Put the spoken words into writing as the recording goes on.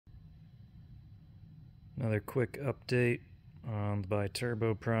Another quick update on the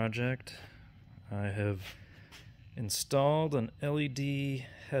Biturbo project. I have installed an LED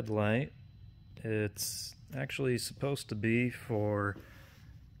headlight. It's actually supposed to be for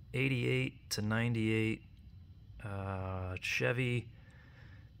 88 to 98 Chevy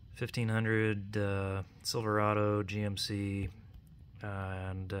 1500 Silverado GMC,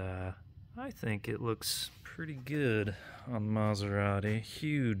 and I think it looks pretty good on Maserati.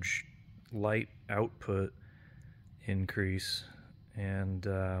 Huge light output increase, and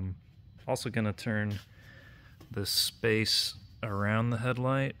also going to turn the space around the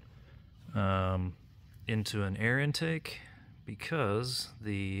headlight into an air intake, because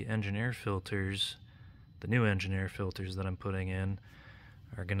the engine air filters, the new engine air filters that I'm putting in,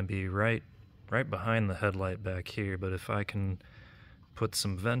 are going to be right behind the headlight back here. But if I can put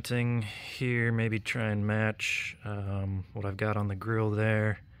some venting here, maybe try and match what I've got on the grill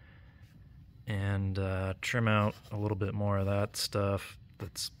there, and trim out a little bit more of that stuff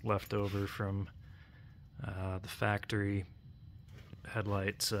that's left over from the factory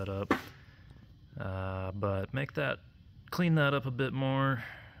headlight setup, but clean that up a bit more,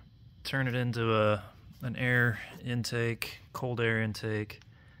 turn it into an air intake, cold air intake,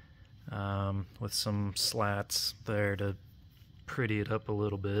 with some slats there to pretty it up a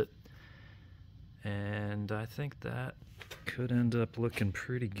little bit, and I think that could end up looking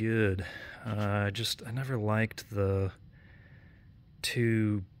pretty good. I never liked the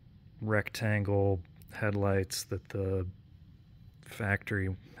two rectangle headlights that the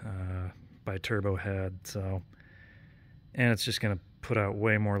factory Biturbo had, and it's just going to put out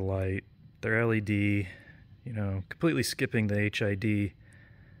way more light. They're LED, completely skipping the HID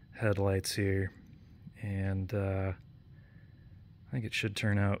headlights here, and I think it should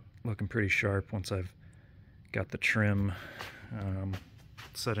turn out looking pretty sharp once I've got the trim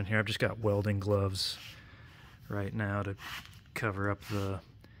set in here. I've just got welding gloves right now to cover up the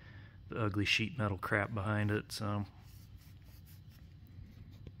ugly sheet metal crap behind it, so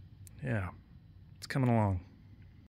yeah, it's coming along.